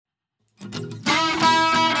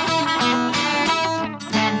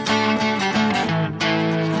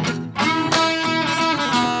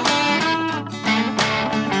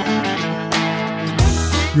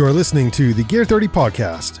You are listening to the Gear 30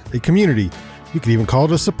 podcast, a community, you could even call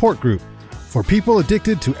it a support group, for people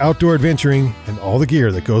addicted to outdoor adventuring and all the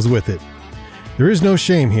gear that goes with it. There is no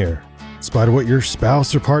shame here. In spite of what your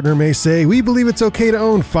spouse or partner may say, we believe it's okay to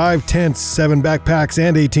own 5 tents, 7 backpacks,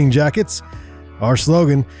 and 18 jackets. Our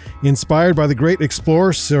slogan, inspired by the great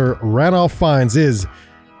explorer Sir Ranulph Fiennes, is,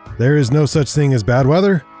 there is no such thing as bad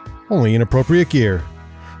weather, only inappropriate gear.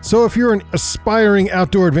 So if you're an aspiring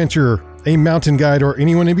outdoor adventurer, a mountain guide, or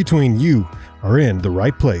anyone in between, you are in the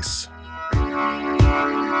right place.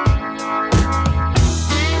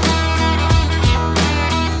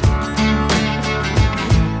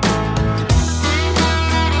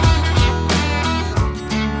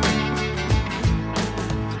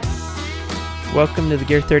 Welcome to the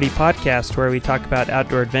Gear 30 podcast, where we talk about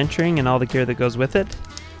outdoor adventuring and all the gear that goes with it.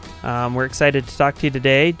 We're excited to talk to you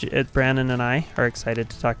today. Brandon and I are excited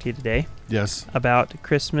to talk to you today. Yes. About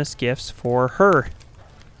Christmas gifts for her.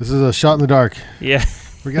 This is a shot in the dark. Yeah.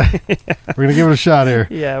 We're gonna give it a shot here.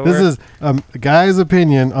 Yeah. This is a guy's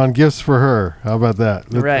opinion on gifts for her. How about that?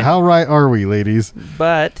 Right. How right are we, ladies?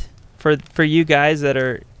 But for you guys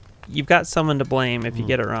you've got someone to blame if you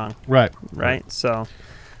get it wrong. Right. So,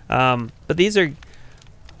 but these are,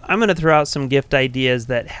 I'm going to throw out some gift ideas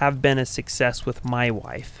that have been a success with my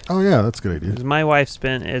wife. Oh yeah, that's a good idea. 'Cause my wife's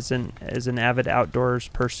been is an avid outdoors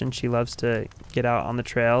person. She loves to get out on the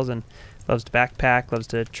trails and loves to backpack, loves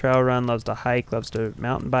to trail run, loves to hike, loves to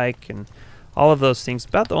mountain bike, and all of those things.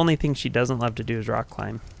 About the only thing she doesn't love to do is rock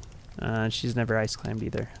climb. She's never ice climbed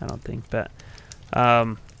either, I don't think. But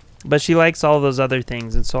she likes all those other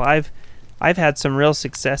things, and so I've had some real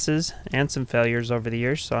successes and some failures over the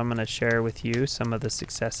years, so I'm going to share with you some of the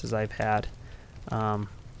successes I've had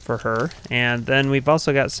for her. And then we've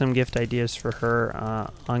also got some gift ideas for her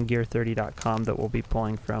on gear30.com that we'll be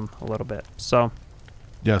pulling from a little bit. So,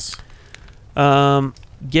 yes.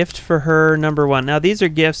 Gift for her, number one. Now, these are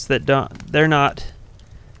gifts that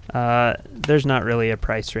there's not really a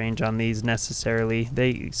price range on these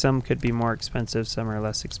necessarily. Some could be more expensive, some are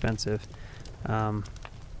less expensive.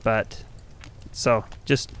 So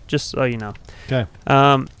just so you know. Okay.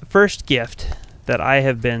 First gift that I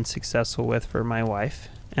have been successful with for my wife,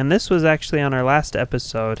 and this was actually on our last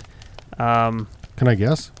episode. Can I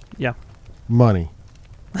guess? Yeah. Money.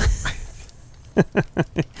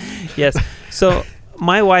 Yes. So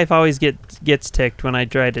my wife always gets ticked when I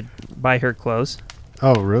try to buy her clothes.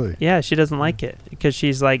 Oh, really? Yeah, she doesn't like it because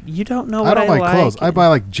she's like, you don't know what I don't like. buy clothes. I buy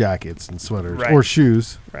like jackets and sweaters or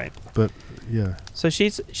shoes. Right. But yeah. So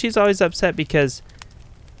she's always upset because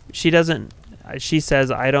she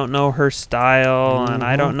says, I don't know her style and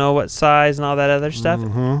I don't know what size and all that other stuff.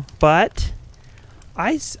 Mm-hmm. But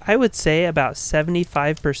I would say about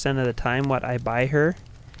 75% of the time what I buy her,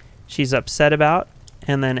 she's upset about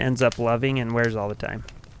and then ends up loving and wears all the time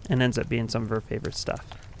and ends up being some of her favorite stuff.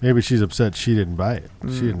 Maybe she's upset she didn't buy it.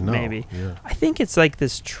 She didn't know. Maybe. Yeah. I think it's like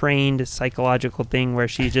this trained psychological thing where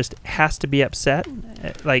she just has to be upset.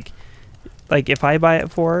 Like if I buy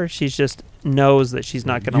it for her, she just knows that she's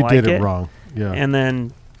not going to like it. You did it wrong. Yeah. And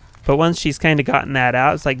then, but once she's kind of gotten that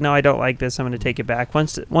out, it's like, no, I don't like this. I'm going to take it back.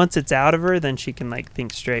 Once it's out of her, then she can like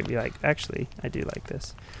think straight, and be like, actually, I do like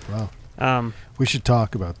this. Wow. We should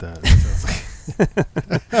talk about that.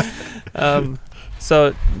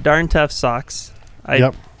 So Darn Tough socks.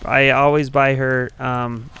 I always buy her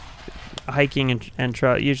hiking and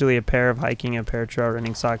trail, usually a pair of hiking and a pair of trail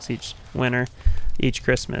running socks each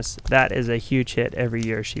Christmas. That is a huge hit every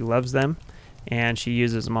year. She loves them and she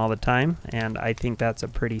uses them all the time, and I think that's a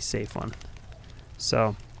pretty safe one.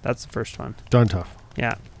 So that's the first one. Darn Tough.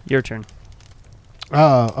 Yeah, your turn.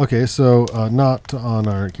 Okay, so not on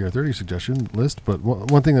our Gear 30 suggestion list, but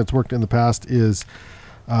one thing that's worked in the past is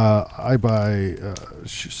I buy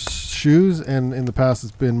shoes, and in the past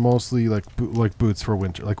it's been mostly like boots for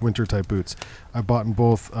winter, like winter type boots. I bought in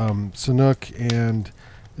both Sanuk and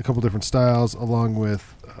a couple different styles, along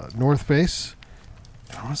with North Face.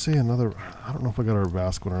 I want to say another. I don't know if I got a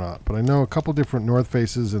Basque one or not, but I know a couple different North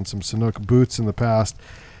Faces and some Sanuk boots in the past.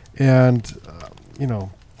 And you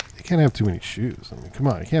can't have too many shoes. I mean, come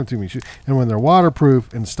on, you can't have too many shoes. And when they're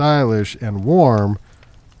waterproof and stylish and warm,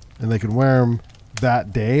 and they can wear them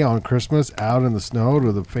that day on Christmas out in the snow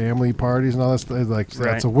to the family parties and all that stuff,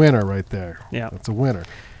 that's a winner right there. Yeah, that's a winner.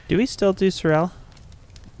 Do we still do Sorel?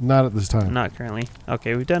 Not at this time. Not currently.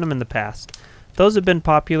 Okay, we've done them in the past. Those have been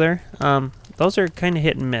popular. Those are kind of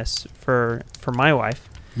hit and miss for my wife.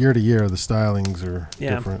 Year to year, the stylings are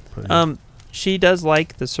different. But she does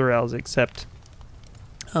like the Sorels, except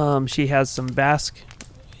she has some Basque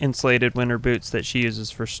insulated winter boots that she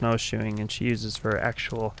uses for snowshoeing and she uses for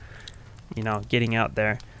actual, getting out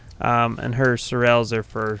there. And her sorels are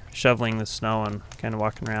for shoveling the snow and kind of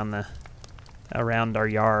walking around our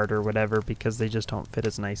yard or whatever, because they just don't fit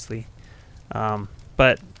as nicely.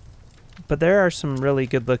 But there are some really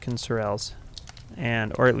good looking sorels,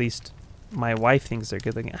 or at least my wife thinks they're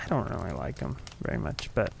good looking. I don't really like them very much,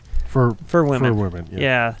 but For women. For women, yeah.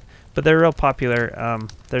 Yeah, but they're real popular.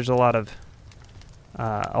 There's a lot of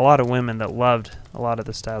women that loved a lot of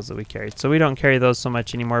the styles that we carried. So we don't carry those so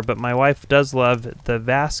much anymore, but my wife does love the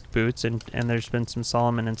Vask boots, and there's been some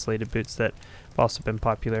Salomon insulated boots that have also been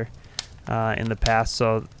popular in the past.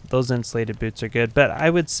 So those insulated boots are good, but I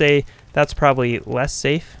would say that's probably less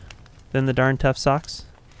safe than the Darn Tough socks.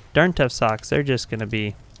 Darn Tough socks, they're just going to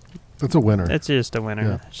be... That's a winner. It's just a winner.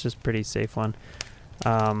 Yeah. It's just a pretty safe one.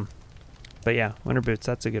 But yeah, winter boots,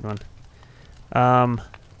 that's a good one.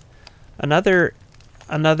 Another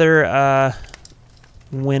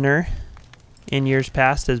winner in years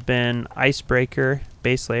past has been icebreaker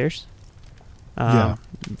base layers.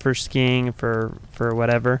 For skiing, for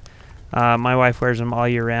whatever. My wife wears them all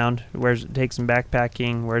year round. Takes them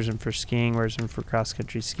backpacking, wears them for skiing, wears them for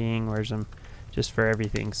cross-country skiing, wears them just for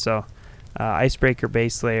everything. So icebreaker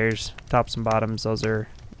base layers, tops and bottoms, those are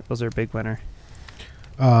a big winner.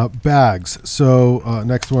 Bags. So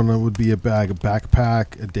next one would be a bag, a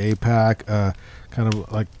backpack, a day pack, kind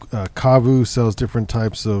of like Kavu sells different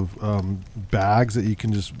types of bags that you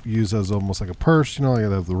can just use as almost like a purse. You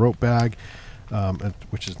have the rope bag,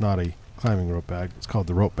 which is not a climbing rope bag. It's called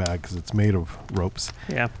the rope bag because it's made of ropes.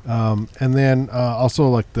 Yeah. And then also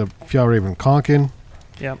like the Fjallraven Konken.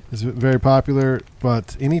 Yep. Is very popular,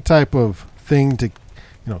 but any type of thing to,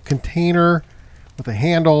 container with a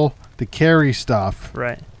handle to carry stuff.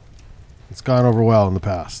 Right. It's gone over well in the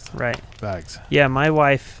past. Right. Bags. Yeah, my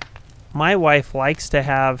wife likes to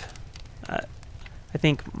have, I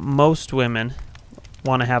think most women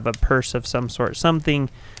want to have a purse of some sort,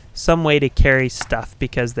 some way to carry stuff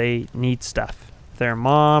because they need stuff. If they're a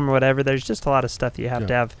mom or whatever, there's just a lot of stuff you have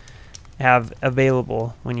to have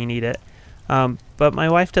available when you need it. But my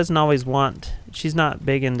wife doesn't always she's not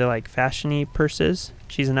big into like fashiony purses.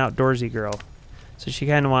 She's an outdoorsy girl. So she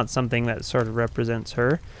kind of wants something that sort of represents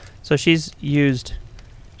her. So she's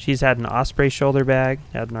had an Osprey shoulder bag,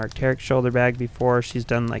 had an Arc'teryx shoulder bag before. She's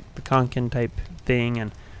done like the Konkin type thing.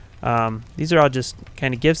 And these are all just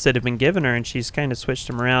kind of gifts that have been given her, and she's kind of switched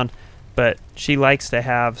them around. But she likes to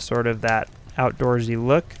have sort of that outdoorsy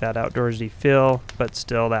look, that outdoorsy feel, but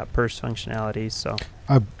still that purse functionality. So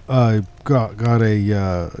I got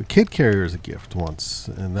a kid carrier as a gift once,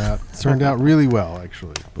 and that turned out really well,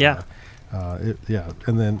 actually. But, yeah.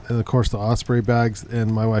 And then of course the Osprey bags,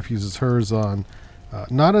 and my wife uses hers on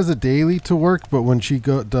not as a daily to work, but when she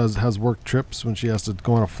has work trips, when she has to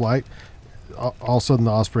go on a flight, all of a sudden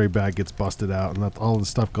the Osprey bag gets busted out, and all the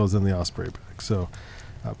stuff goes in the Osprey bag. So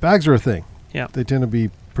bags are a thing. Yeah, they tend to be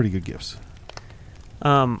pretty good gifts.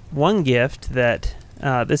 One gift that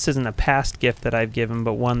this isn't a past gift that I've given,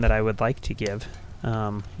 but one that I would like to give.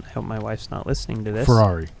 I hope my wife's not listening to this.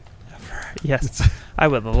 Ferrari. Yes, I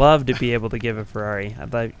would love to be able to give a Ferrari.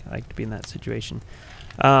 I'd like to be in that situation.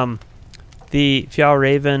 The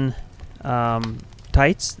Fjallraven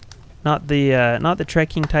tights, not the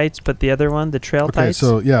trekking tights, but the other one, the trail tights. Okay,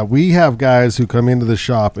 so yeah, we have guys who come into the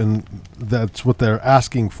shop, and that's what they're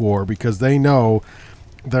asking for because they know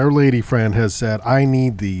their lady friend has said, I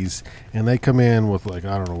need these, and they come in with like,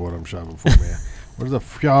 I don't know what I'm shopping for, man. What is a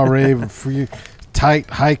Fjallraven for you? Tight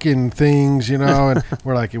hiking things, and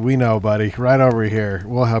we're like, we know, buddy, right over here,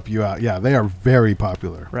 we'll help you out. Yeah, they are very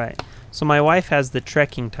popular. Right. So my wife has the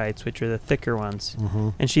trekking tights, which are the thicker ones,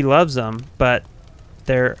 and she loves them, but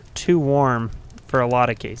they're too warm for a lot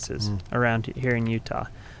of cases around here in Utah.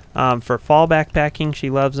 For fall backpacking, she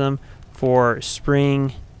loves them. For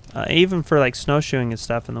spring, even for like snowshoeing and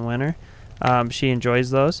stuff in the winter, she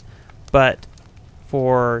enjoys those. But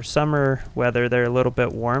for summer weather, they're a little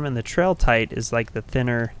bit warm, and the trail tight is like the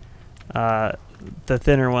thinner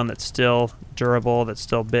one that's still durable, that's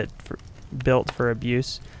still built for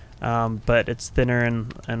abuse, but it's thinner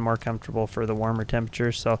and more comfortable for the warmer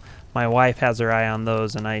temperatures. So my wife has her eye on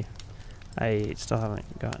those, and I still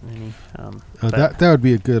haven't gotten any. That would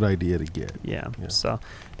be a good idea to get. Yeah. So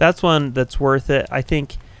that's one that's worth it. I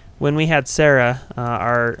think when we had Sarah,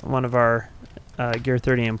 one of our Gear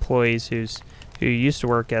 30 employees who used to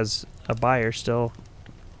work as a buyer still.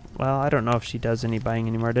 Well, I don't know if she does any buying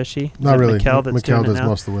anymore, does she? Not really. Mikkel does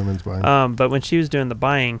most of the women's buying. But when she was doing the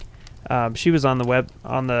buying, she was on the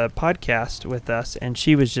podcast with us, and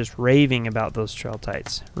she was just raving about those trail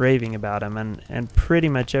tights, raving about them, and pretty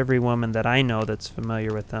much every woman that I know that's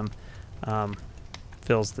familiar with them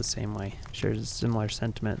feels the same way, shares a similar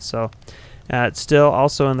sentiment. So, It's still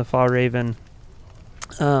also in the Fjallraven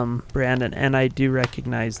brand, and I do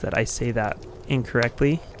recognize that I say that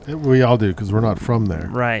incorrectly. We all do because we're not from there.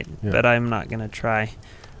 Right, Yeah. but I'm not going to try.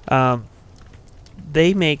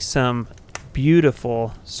 They make some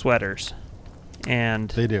beautiful sweaters and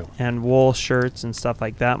They do. and wool shirts and stuff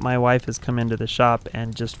like that. My wife has come into the shop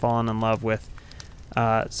and just fallen in love with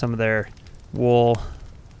some of their wool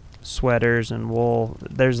sweaters and wool.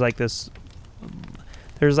 There's like this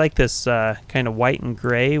kind of white and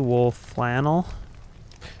gray wool flannel.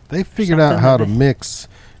 They figured out Something how that to they- mix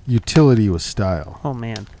utility with style. Oh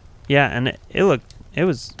man, yeah, and it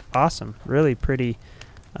was awesome. Really pretty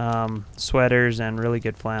sweaters and really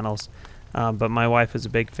good flannels. But my wife is a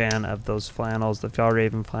big fan of those flannels, the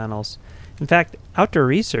Fjallraven flannels. In fact, Outdoor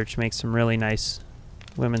Research makes some really nice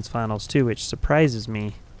women's flannels too, which surprises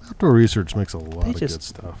me. Outdoor Research makes a lot They of just- good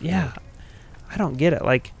stuff. Yeah, I don't get it.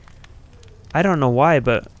 Like, I don't know why,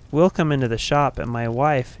 but we'll come into the shop and my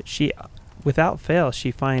wife, she, without fail,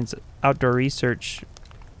 she finds Outdoor Research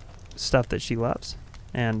stuff that she loves.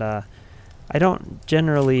 And I don't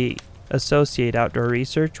generally associate Outdoor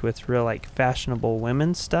Research with real like fashionable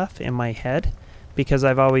women's stuff in my head, because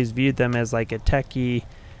I've always viewed them as like a techie,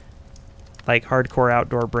 like hardcore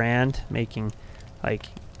outdoor brand making like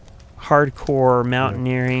hardcore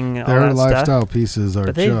mountaineering, all Their that lifestyle stuff. pieces are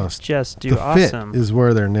But they just do the awesome. fit is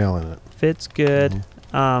where they're nailing it. Fits good.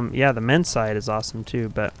 Mhm. Yeah, the men's side is awesome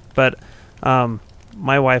too. But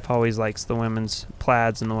my wife always likes the women's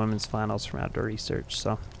plaids and the women's flannels from Outdoor Research.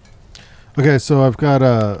 So Okay, so I've got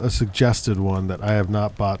a suggested one that I have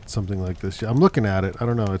not bought something like this yet. I'm looking at it. I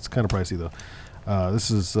don't know. It's kind of pricey though. This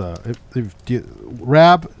is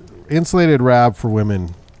Rab, insulated Rab for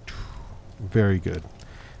women. Very good.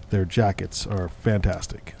 Their jackets are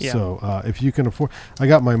fantastic. Yeah. So if you can afford, I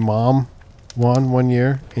got my mom one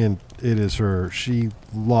year, and it is her. She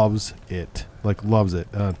loves it. Like loves it.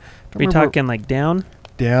 are we talking like down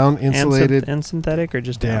down insulated and synthetic, or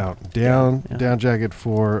just down Yeah. jacket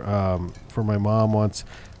for my mom once.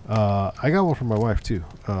 I got one for my wife too.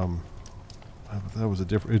 That was a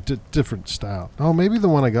different style. Oh, maybe the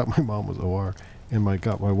one I got my mom was OR, and my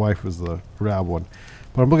wife was the Rab one.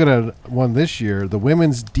 But I'm looking at one this year. The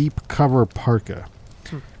women's deep cover parka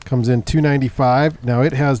comes in $295. Now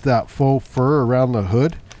it has that faux fur around the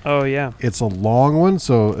hood. Oh yeah. It's a long one,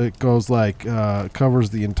 so it goes like covers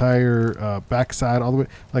the entire backside all the way,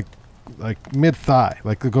 like mid thigh,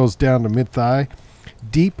 like it goes down to mid thigh.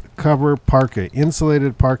 Deep cover parka,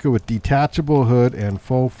 insulated parka with detachable hood and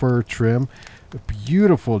faux fur trim. A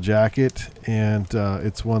beautiful jacket, and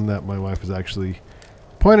it's one that my wife has actually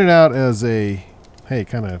pointed out as a, hey,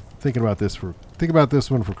 kind of think about this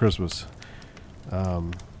one for Christmas.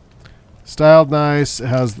 Styled nice. It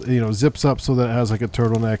has, zips up so that it has like a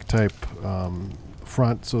turtleneck type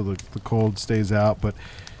front, so the cold stays out. But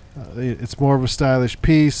it's more of a stylish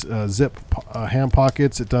piece. Zip hand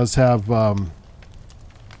pockets. It does have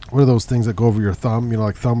what are those things that go over your thumb?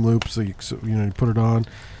 Like thumb loops. So you put it on.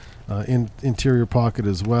 Interior pocket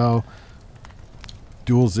as well.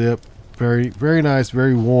 Dual zip. Very very nice.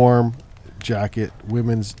 Very warm jacket.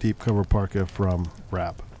 Women's deep cover parka from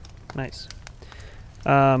Rab. Nice.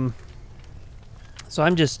 So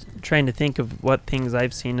I'm just trying to think of what things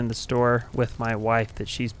I've seen in the store with my wife that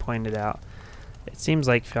she's pointed out. It seems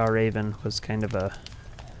like Fjallraven was kind of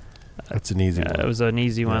That's an easy one. it was an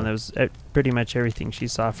easy one. Yeah. It was pretty much everything she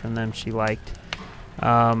saw from them she liked.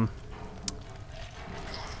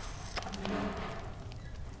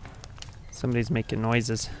 Somebody's making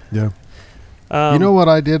noises. Yeah. You know what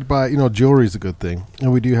I did buy? Jewelry's a good thing,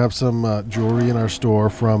 and we do have some jewelry in our store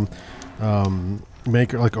from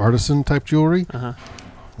maker, like artisan type jewelry. Uh-huh.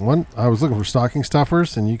 One, I was looking for stocking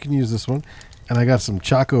stuffers, and you can use this one. And I got some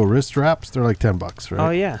Chaco wrist wraps. They're like $10, right? Oh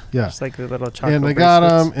yeah. Yeah. Just like the little chocolate. And I got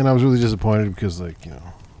bracelets. them, and I was really disappointed because,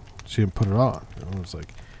 she didn't put it on. It was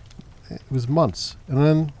like, it was months. And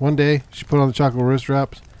then one day, she put on the Chaco wrist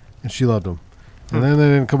wraps, and she loved them. And then they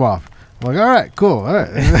didn't come off. I'm like, all right, cool. All right.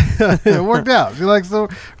 It worked out. She likes the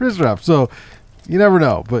wrist wrap. So you never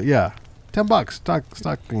know. But yeah, $10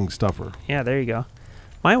 stocking stuffer. Yeah, there you go.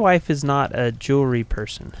 My wife is not a jewelry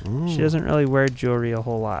person. She doesn't really wear jewelry a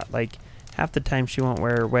whole lot. Like half the time she won't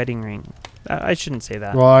wear a wedding ring. I shouldn't say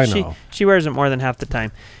that. Well, I know. She wears it more than half the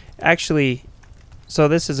time. Actually, so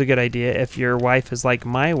this is a good idea if your wife is like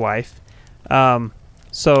my wife.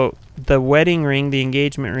 So the wedding ring, the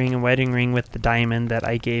engagement ring and wedding ring with the diamond that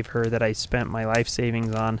I gave her that I spent my life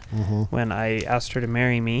savings on when I asked her to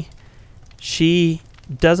marry me, she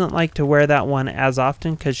doesn't like to wear that one as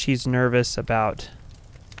often because she's nervous about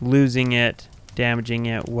losing it, damaging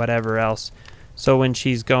it, whatever else. So when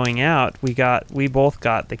she's going out, we both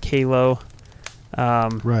got the Kalo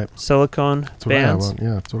Right. silicone That's what I have bands. on.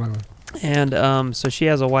 Yeah, that's what I have. And so she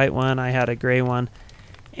has a white one. I had a gray one,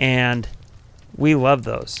 and we love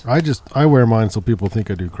those. I wear mine so people think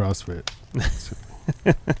I do CrossFit.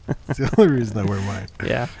 It's the only reason I wear mine.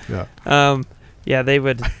 Yeah. Yeah. Yeah, they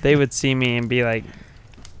would see me and be like,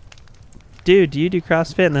 "Dude, do you do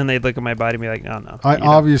CrossFit?" And then they'd look at my body and be like, "Oh no, I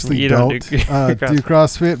obviously don't do CrossFit."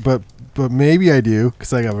 CrossFit, but maybe I do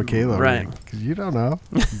because I have a Kalo Right. ring. 'Cause you don't know.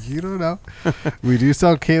 You don't know. We do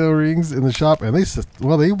sell Kalo rings in the shop, and they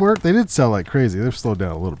did sell like crazy. They've slowed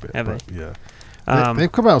down a little bit. Have but they? Yeah.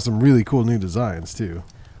 They've come out with some really cool new designs too.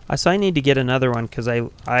 So I need to get another one because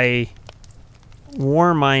I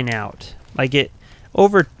wore mine out. Like it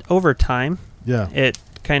over time, Yeah. it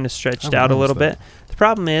kind of stretched I out a noticed little that. bit. The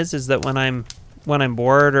problem is that when I'm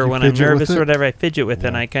bored or You when I'm fidget with nervous or it? whatever, I fidget with it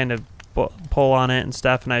and Yeah. I kind of pull on it and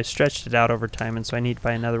stuff, and I've stretched it out over time, and so I need to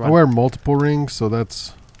buy another I one. wear multiple rings, so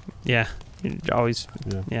that's Yeah, you always.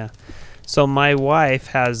 yeah. Yeah. So my wife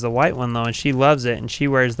has the white one though, and she loves it, and she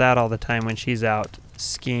wears that all the time when she's out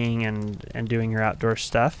skiing and doing her outdoor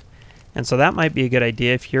stuff. And so that might be a good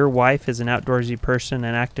idea if your wife is an outdoorsy person,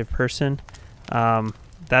 an active person.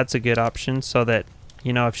 That's a good option, so that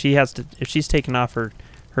if she's taken off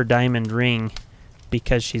her diamond ring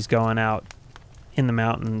because she's going out in the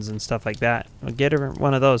mountains and stuff like that, we'll get her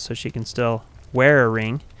one of those so she can still wear a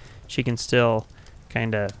ring. She can still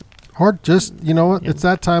kind of. Or just Yeah. it's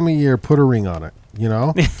that time of year. Put a ring on it.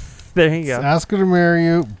 There you go. Ask her to marry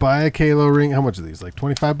you. Buy a Kalo ring. How much are these? Like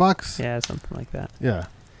 $25? Yeah, something like that. Yeah.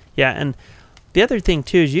 Yeah, and the other thing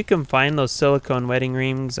too is you can find those silicone wedding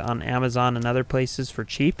rings on Amazon and other places for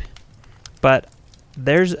cheap, but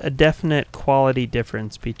there's a definite quality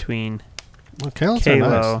difference between Well, Kalos are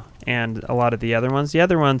Kalo nice. and a lot of the other ones. The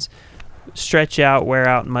other ones stretch out, wear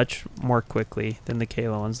out much more quickly than the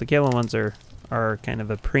Kalo ones. The Kalo ones are kind of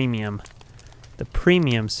the premium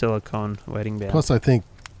silicone wedding band. Plus, I think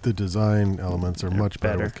the design elements are They're much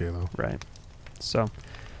better better. with Kalo. Right. So,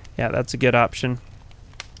 yeah, that's a good option.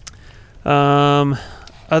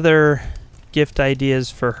 Other gift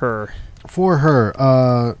ideas for her. For her,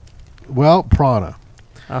 Prana.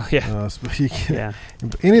 Oh yeah, yeah.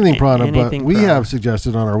 Anything Prana, anything but we Prana. have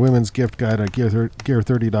suggested on our women's gift guide at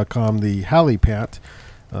gear30.com the Hallie pant,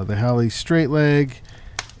 the Hallie straight leg,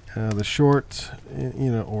 the short,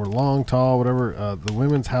 or long, tall, whatever. The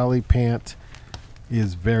women's Hallie pant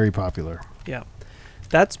is very popular. Yeah,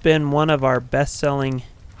 that's been one of our best-selling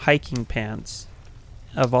hiking pants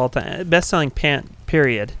of all time. Best-selling pant,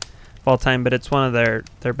 period, of all time. But it's one of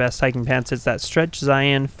their best hiking pants. It's that Stretch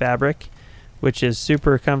Zion fabric, which is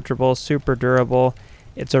super comfortable, super durable.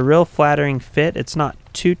 It's a real flattering fit. It's not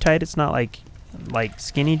too tight. It's not like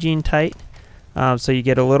skinny jean tight. So you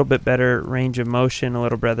get a little bit better range of motion, a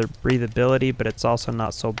little better breathability, but it's also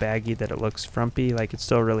not so baggy that it looks frumpy. Like it's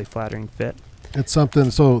still a really flattering fit. It's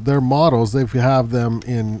something. So their models, they have them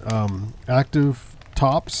in active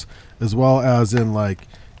tops as well as in like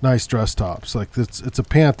nice dress tops. Like it's a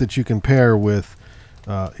pant that you can pair with,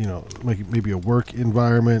 maybe a work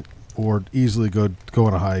environment or easily go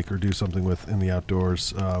on a hike or do something with in the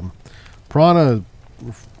outdoors. Prana's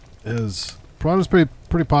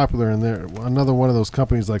pretty popular, and they're another one of those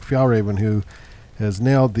companies like Fjallraven who has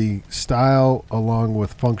nailed the style along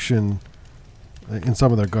with function in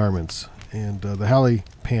some of their garments. And the Hallie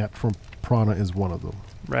pant from Prana is one of them.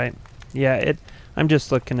 Right. Yeah. I'm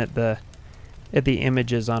just looking at the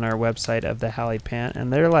images on our website of the Hallie pant,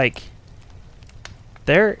 and they're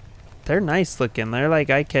nice looking. They're like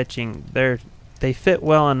eye catching. They fit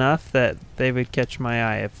well enough that they would catch my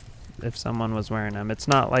eye if someone was wearing them. It's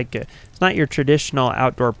not it's not your traditional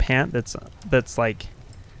outdoor pant that's like.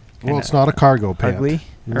 Well, it's not a cargo pant. Ugly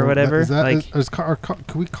or whatever. Can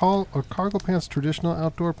we call our cargo pants traditional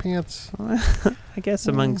outdoor pants? I guess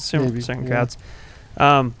among certain yeah. crowds.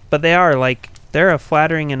 But they're a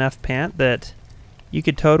flattering enough pant that you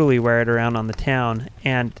could totally wear it around on the town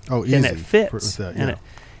and easy. and it fits.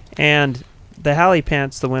 And the Hallie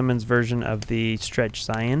pant's the women's version of the Stretch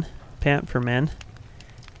Zion pant for men.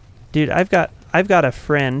 Dude, I've got a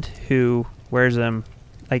friend who wears them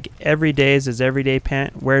like every day is his everyday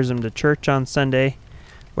pant, wears them to church on Sunday,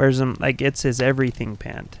 wears them like it's his everything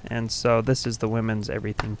pant. And so this is the women's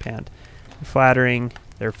everything pant. They're flattering,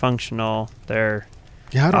 they're functional, they're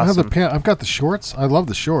Yeah, I don't have the awesome. pant. I've got the shorts. I love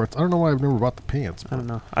the shorts. I don't know why I've never bought the pants. I don't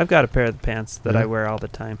know. I've got a pair of the pants that Yeah. I wear all the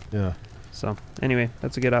time. Yeah. So anyway,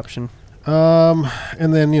 that's a good option. And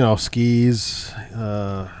then skis,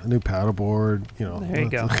 a new paddleboard. There you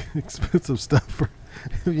go. Expensive stuff for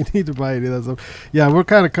if you need to buy any of that stuff. Yeah, we're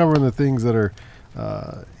kind of covering the things that are,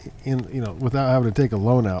 without having to take a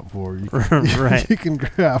loan out for. You can, Right. You can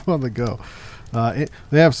grab on the go. They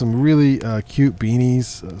have some really cute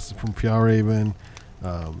beanies from Fjallraven,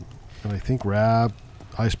 and I think Rab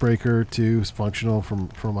Icebreaker too is functional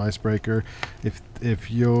from Icebreaker.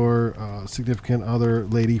 If your significant other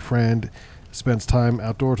lady friend spends time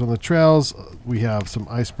outdoors on the trails, we have some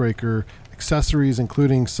Icebreaker accessories,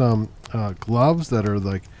 including some gloves that are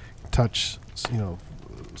like touch,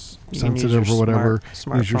 sensitive or whatever.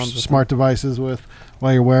 Use your smart devices with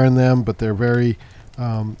while you're wearing them, but they're very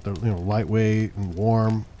they're lightweight and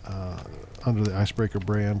warm under the Icebreaker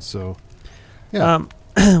brand. So yeah.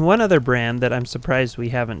 One other brand that I'm surprised we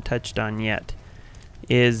haven't touched on yet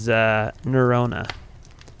is Neurona.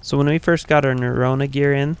 So when we first got our Neurona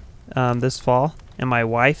gear in this fall, and my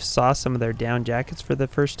wife saw some of their down jackets for the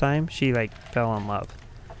first time, she fell in love.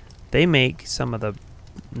 They make some of the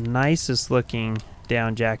nicest looking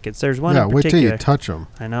down jackets. There's one in particular. Wait till you touch them.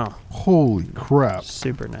 I know. Holy crap.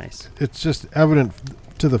 Super nice. It's just evident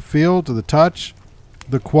to the feel, to the touch,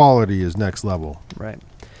 the quality is next level. Right.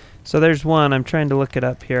 So there's one. I'm trying to look it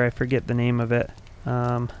up here. I forget the name of it.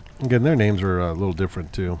 Again, their names are a little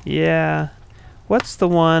different too. Yeah. What's the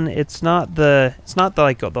one? It's not the the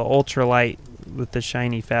ultralight with the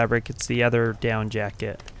shiny fabric. It's the other down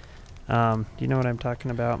jacket. Do you know what I'm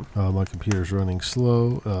talking about? My computer's running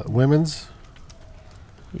slow. Women's.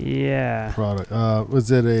 Yeah. Product.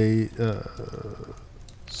 Was it a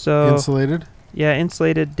insulated? Yeah,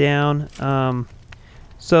 insulated down.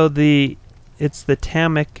 It's the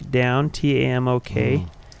Tamok down, Tamok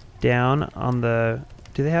down on the.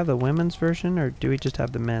 Do they have the women's version or do we just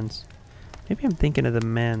have the men's? Maybe I'm thinking of the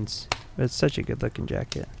men's. But it's such a good looking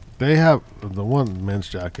jacket. They have the one men's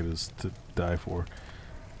jacket is to die for.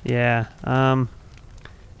 Yeah.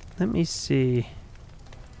 Let me see.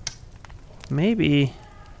 Maybe.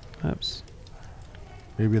 Oops.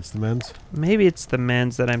 Maybe it's the men's. Maybe it's the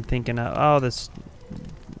men's that I'm thinking of.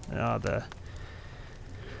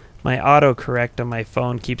 My autocorrect on my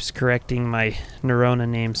phone keeps correcting my Neurona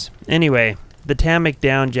names. Anyway, the Tamok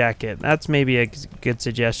down jacket. That's maybe a good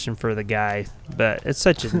suggestion for the guy, but it's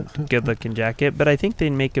such a good-looking jacket. But I think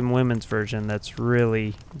they make a women's version that's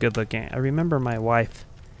really good-looking. I remember my wife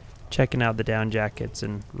checking out the down jackets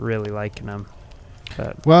and really liking them.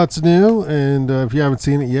 Well, it's new, and if you haven't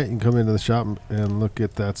seen it yet, you can come into the shop and look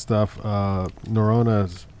at that stuff.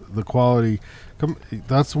 Neurona, the quality.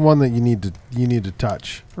 That's one that you need to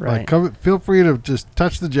touch. Right. Feel free to just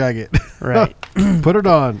touch the jacket. Right. Put it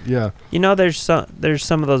on. Yeah. There's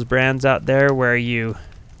some of those brands out there where you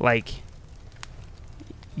buy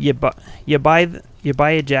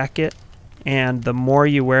a jacket, and the more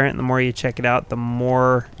you wear it and the more you check it out, the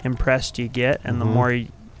more impressed you get, and the more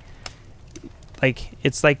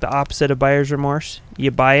it's like the opposite of buyer's remorse. You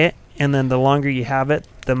buy it, and then the longer you have it,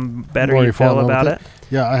 the better you feel about it.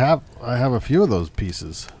 Yeah, I have a few of those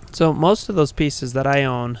pieces. So most of those pieces that I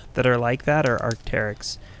own that are like that are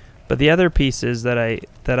Arc'teryx, but the other pieces that I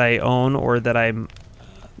own or that I'm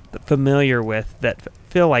familiar with that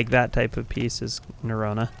feel like that type of piece is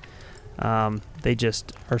Neurona. They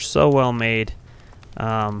just are so well made.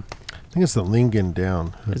 I think it's the Lingen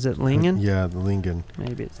down. Is it Lingen? Yeah, the Lingen.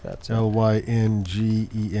 Maybe it's that.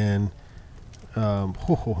 Lyngen.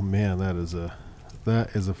 Oh man, that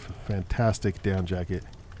is a fantastic down jacket.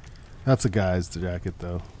 That's a guy's jacket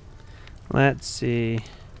though. Let's see.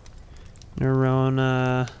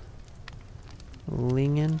 Neurona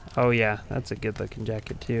Lingen. Oh yeah, that's a good looking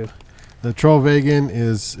jacket too. The Trollvegen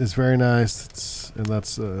is very nice. And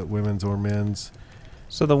that's women's or men's.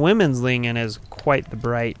 So the women's Lingen is quite the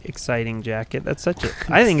bright, exciting jacket. That's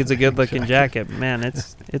I think it's a good looking jacket. Man,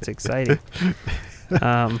 it's exciting.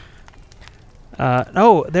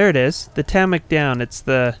 Oh, there it is. The Tamok down.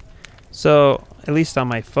 So at least on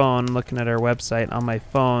my phone, looking at our website, on my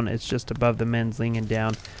phone, it's just above the men's Lingen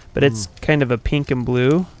down. But it's kind of a pink and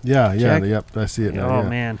blue. Yeah, yep. I see it now. Oh,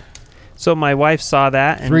 man. So my wife saw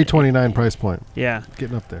that. And $329 price point. Yeah.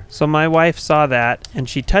 Getting up there. So my wife saw that, and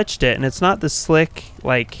she touched it, and it's not the slick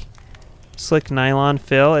nylon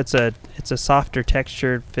fill. It's a softer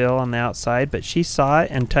textured fill on the outside, but she saw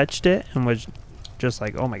it and touched it and was just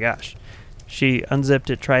like, oh my gosh. She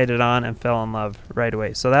unzipped it, tried it on, and fell in love right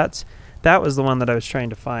away. So that was the one that I was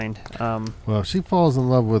trying to find. Well, if she falls in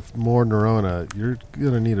love with more Neurona, you're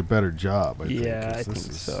going to need a better job, I think. Yeah, I think this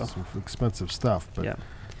is so. Some expensive stuff. But, yeah.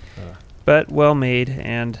 But well made,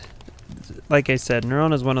 and like I said,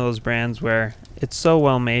 Neurona is one of those brands where it's so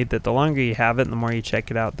well made that the longer you have it and the more you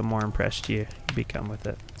check it out, the more impressed you become with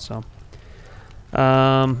it. So,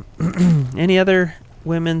 any other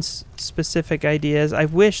women's specific ideas? I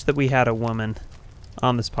wish that we had a woman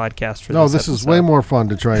on this podcast for this is way more fun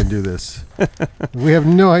to try and do this. We have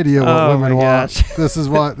no idea what women want. This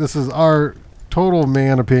is our total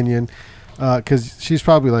man opinion, because she's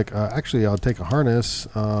probably like, actually, I'll take a harness,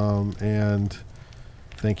 and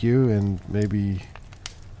thank you, and maybe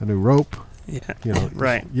a new rope. Yeah. You know,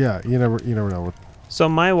 Right. Yeah, you never know. So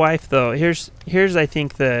my wife, though, here's I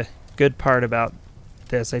think the good part about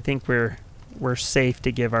this. I think we're safe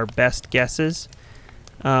to give our best guesses,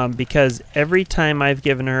 because every time I've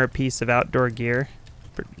given her a piece of outdoor gear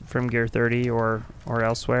from Gear 30 or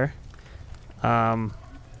elsewhere,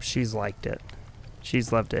 she's liked it.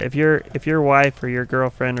 She's loved it. If your wife or your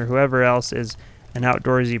girlfriend or whoever else is an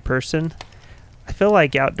outdoorsy person, I feel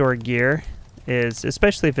like outdoor gear is,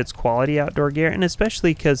 especially if it's quality outdoor gear, and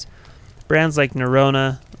especially because brands like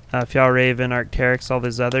Nerona, Fjallraven, Arc'teryx, all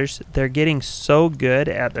these others, they're getting so good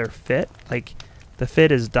at their fit. Like, the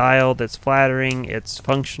fit is dialed, it's flattering, it's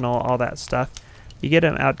functional, all that stuff. You get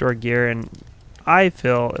an outdoor gear, and I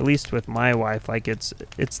feel, at least with my wife, like it's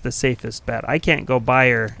the safest bet. I can't go buy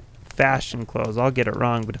her fashion clothes. I'll get it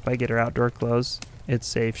wrong, but if I get her outdoor clothes, it's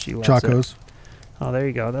safe. She loves Chacos. it. Oh, there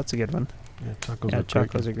you go. That's a good one. Yeah, Chacos. Yeah, are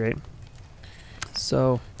Chacos are great.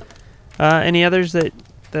 So, any others that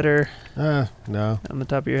are no. on the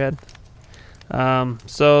top of your head?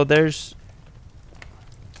 So there's.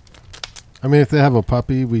 I mean, if they have a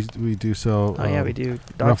puppy, we do sell. Oh yeah, we do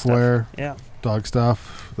dog rough stuff. wear, Yeah. dog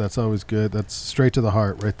stuff. That's always good. That's straight to the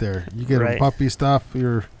heart, right there. You get Right. a puppy stuff,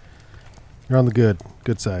 you're on the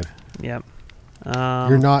good side. Yep.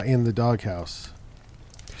 You're not in the doghouse.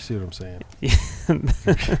 You see what I'm saying?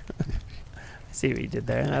 I see what you did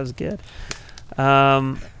there. That was good.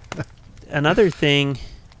 Another thing.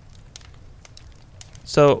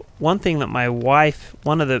 So one thing that my wife,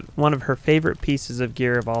 one of her favorite pieces of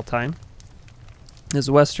gear of all time, is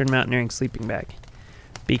a Western Mountaineering sleeping bag.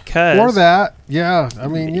 Because Or that, yeah. I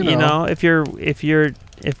mean, you know. if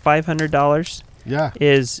 $500 Yeah.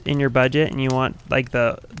 is in your budget and you want like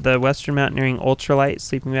the Western Mountaineering ultralight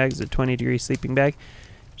sleeping bag, is a 20-degree sleeping bag.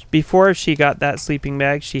 Before she got that sleeping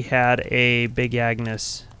bag, she had a Big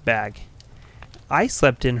Agnes bag. I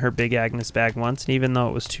slept in her Big Agnes bag once, and even though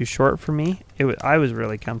it was too short for me, I was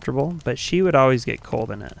really comfortable, but she would always get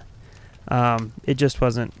cold in it. It just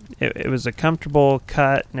wasn't, it was a comfortable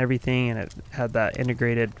cut and everything, and it had that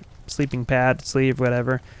integrated sleeping pad, sleeve,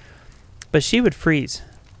 whatever, but she would freeze.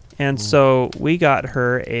 And so we got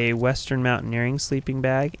her a Western Mountaineering sleeping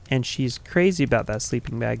bag, and she's crazy about that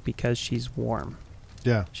sleeping bag because she's warm.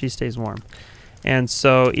 Yeah. She stays warm. And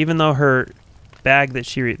so even though her bag that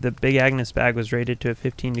the Big Agnes bag was rated to a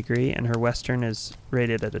 15 degree and her Western is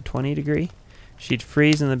rated at a 20 degree, she'd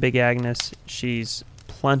freeze in the Big Agnes. She's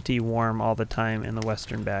plenty warm all the time in the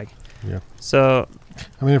Western bag. Yeah. So,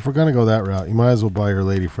 I mean, if we're going to go that route, you might as well buy your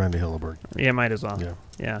lady friend a Hilleberg. yeah, might as well. Yeah.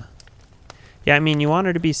 Yeah. Yeah, I mean, you want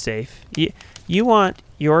her to be safe. You want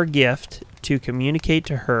your gift to communicate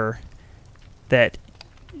to her that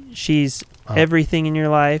she's everything in your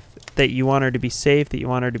life, that you want her to be safe, that you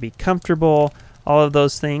want her to be comfortable, all of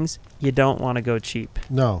those things. You don't want to go cheap.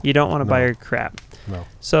 No. You don't want to buy No. her crap. No.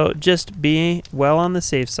 So just be well on the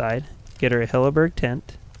safe side. Get her a Hilleberg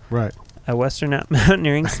tent, Right. a Western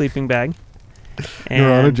Mountaineering sleeping bag, and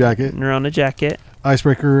Nerona jacket. Nerona jacket.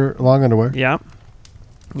 Icebreaker long underwear. Yeah.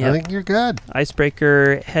 I think you're good.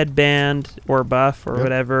 Icebreaker, headband, or buff, or Yep.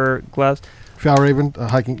 whatever, gloves.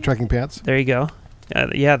 Fjallraven trekking pants. There you go.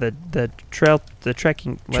 Yeah, the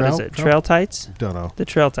trekking. What is Trail? it? Trail tights. Don't know. The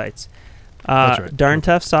trail tights. That's right. Darn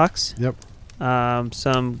tough socks. Yep.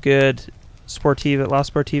 Some good La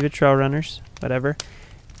Sportiva trail runners, whatever.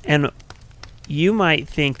 And you might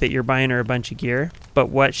think that you're buying her a bunch of gear, but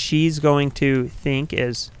what she's going to think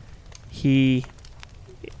is he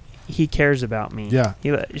cares about me. Yeah.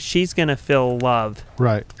 She's going to feel love.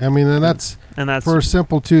 Right. I mean, and that's for a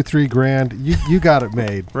simple $2-3 you got it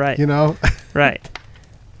made. Right. You know. Right.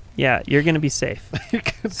 Yeah, you're going to be safe.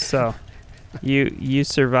 So, you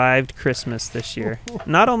survived Christmas this year.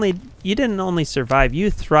 You didn't only survive,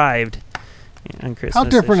 you thrived on Christmas. How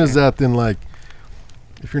different is that than, like,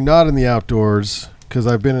 if you're not in the outdoors, because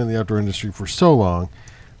I've been in the outdoor industry for so long,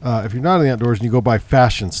 if you're not in the outdoors and you go buy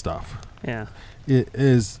fashion stuff. Yeah. It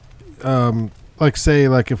is, like, say,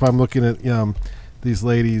 like, if I'm looking at these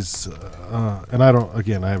ladies, and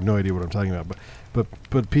I have no idea what I'm talking about, but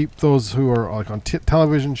those who are like on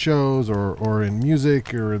television shows or in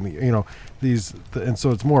music or in the and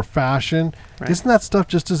so it's more fashion. Right. Isn't that stuff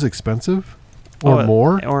just as expensive or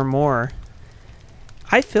more? Or more.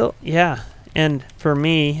 I feel, yeah. And for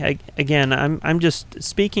me, again, I'm just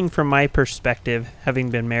speaking from my perspective, having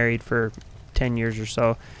been married for 10 years or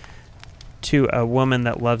so to a woman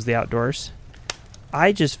that loves the outdoors.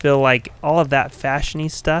 I just feel like all of that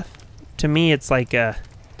fashiony stuff, to me, it's like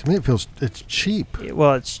To me, it's cheap.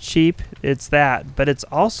 Well, it's cheap. It's that, but it's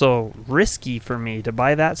also risky for me to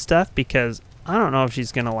buy that stuff because I don't know if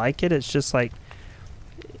she's gonna like it. It's just like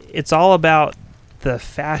it's all about the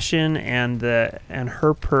fashion and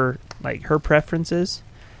her preferences.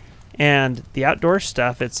 And the outdoor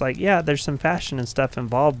stuff, it's like, yeah, there's some fashion and stuff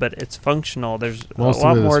involved, but it's functional. There's Most a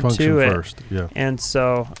lot of it more is function to it. first. Yeah. And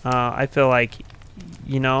so I feel like,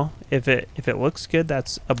 if it looks good,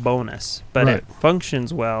 that's a bonus. But Right. it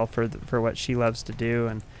functions well for what she loves to do.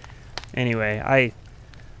 And anyway, I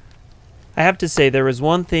have to say there was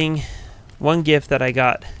one gift that I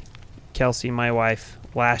got Kelsey, my wife,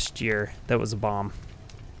 last year that was a bomb.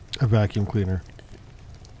 A vacuum cleaner.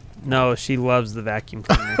 No, she loves the vacuum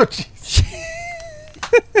cleaner. Oh, jeez.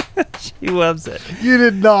 She loves it. You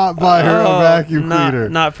did not buy her a vacuum cleaner.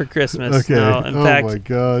 Not for Christmas. Okay. No, in fact, my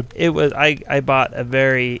God. it was. I bought a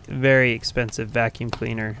very, very expensive vacuum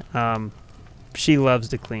cleaner. She loves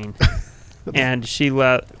to clean, and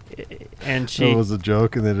That was a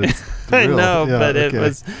joke, and then it's I real. know, Yeah, but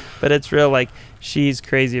okay. but it's real. Like she's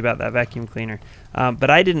crazy about that vacuum cleaner. But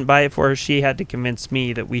I didn't buy it for her. She had to convince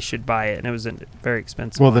me that we should buy it, and it was a very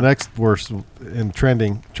expensive. Well, one. the next worst in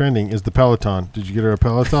trending is the Peloton. Did you get her a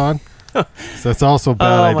Peloton? So that's also a bad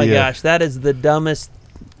idea. Oh my gosh, that is the dumbest.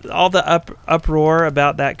 All the uproar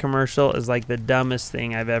about that commercial is like the dumbest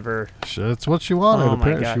thing I've ever. That's what she wanted. Oh my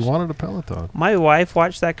Apparently, gosh. she wanted a Peloton. My wife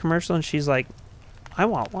watched that commercial and she's like, "I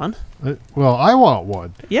want one." Well, I want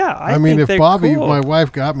one. Yeah, I mean, think if they're Bobby, cool. my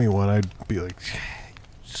wife, got me one, I'd be like,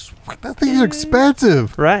 that thing's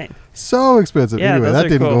expensive. Right. So expensive. Yeah, Anyway, those that are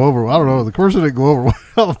didn't cool. go over. I don't know. The commercial didn't go over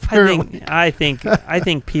well. Apparently, I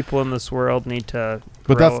think people in this world need to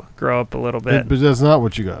But grow up a little bit. but that's not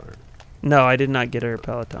what you got her. No, I did not get her a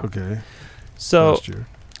Peloton. Okay. So Last year.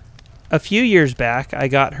 a few years back, I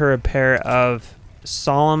got her a pair of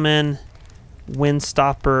Solomon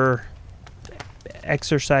Windstopper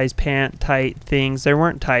exercise pant tight things. They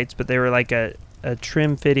weren't tights, but they were like a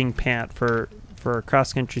trim fitting pant for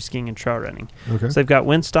cross country skiing and trail running. Okay. So they've got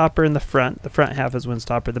Windstopper in the front. The front half is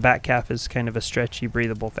Windstopper. The back half is kind of a stretchy,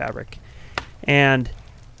 breathable fabric. And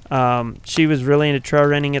she was really into trail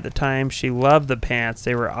running at the time. She loved the pants.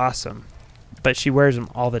 They were awesome. But she wears them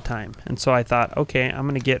all the time. And so I thought, okay, I'm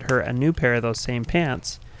going to get her a new pair of those same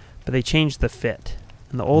pants. But they changed the fit.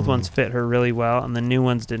 And the old ones fit her really well, and the new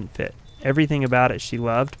ones didn't fit. Everything about it she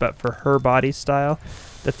loved, but for her body style,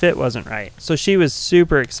 the fit wasn't right. So she was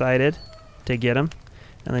super excited to get them.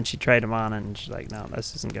 And then she tried them on, and she's like, no,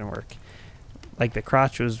 this isn't going to work. Like the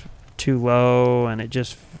crotch was too low, and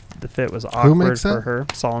the fit was awkward makes for that? her.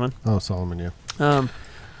 Solomon. Oh, Solomon, yeah. But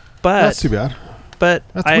That's too bad. But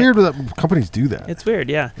That's weird that companies do that. It's weird,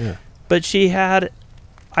 yeah. Yeah. But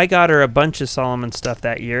I got her a bunch of Solomon stuff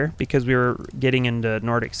that year because we were getting into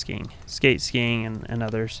Nordic skiing, skate skiing, and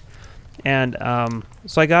others. And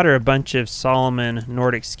so I got her a bunch of Solomon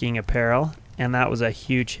Nordic skiing apparel, and that was a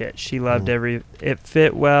huge hit. She loved it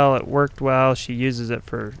fit well, it worked well. She uses it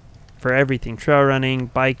for everything, trail running,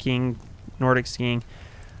 biking, Nordic skiing.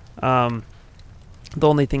 The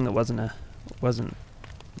only thing that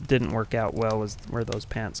didn't work out well were those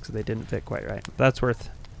pants because they didn't fit quite right. That's worth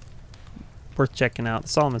checking out. The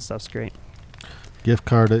Solomon stuff's great. Gift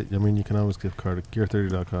card it. I mean, you can always gift card it.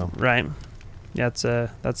 Gear30.com. Right. Yeah,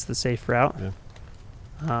 that's the safe route.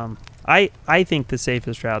 Yeah. I think the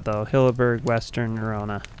safest route though, Hilleberg, Western,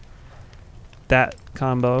 Nerona. That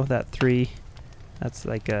combo, that three, that's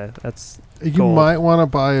You gold. might want to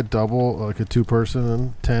buy a double, like a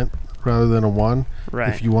 2-person tent rather than a one, right.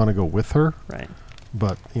 if you want to go with her. Right.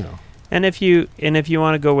 But you know. And if you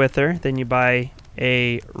want to go with her, then you buy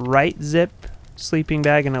a right zip sleeping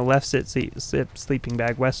bag and a left zip sleeping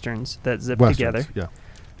bag, Westerns that zip Westerns, together. Yeah.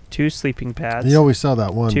 2 sleeping pads. You know, we saw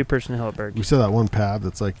that one. 2-person Hilleberg. We saw that one pad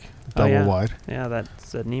that's like double wide. Yeah,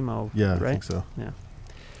 that's a Nemo. Yeah, right? I think so. Yeah.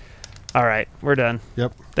 All right, we're done.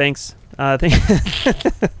 Yep. Thanks.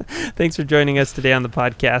 Thanks for joining us today on the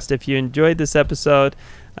podcast. If you enjoyed this episode,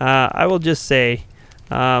 I will just say,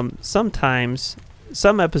 sometimes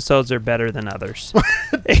some episodes are better than others.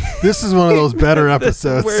 This is one of those better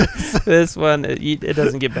episodes. This one, it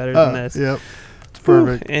doesn't get better than this. Yep. It's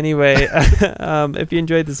perfect. Anyway, if you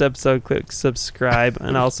enjoyed this episode, click subscribe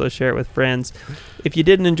and also share it with friends. If you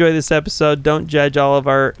didn't enjoy this episode, don't judge all of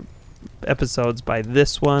our episodes by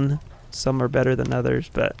this one. Some are better than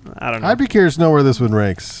others, but I don't know. I'd be curious to know where this one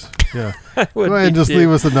ranks. Yeah. Go ahead and just leave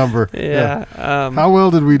us a number. Yeah. How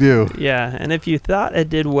well did we do? Yeah, and if you thought it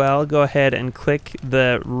did well, go ahead and click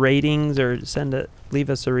the ratings or leave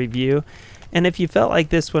us a review. And if you felt like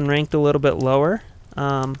this one ranked a little bit lower,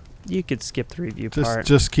 you could skip the review part.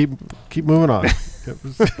 Just keep moving on.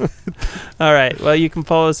 All right. Well, you can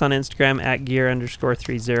follow us on Instagram at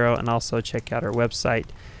gear_30 and also check out our website,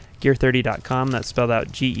 gear30.com. That's spelled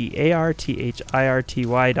out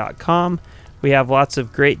GEARTHIRTY.com. We have lots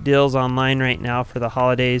of great deals online right now for the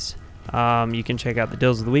holidays. You can check out the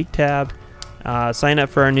Deals of the Week tab. Sign up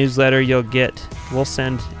for our newsletter. We'll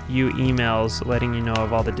send you emails letting you know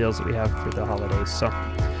of all the deals that we have for the holidays. So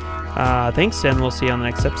thanks, and we'll see you on the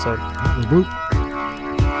next episode. Boop.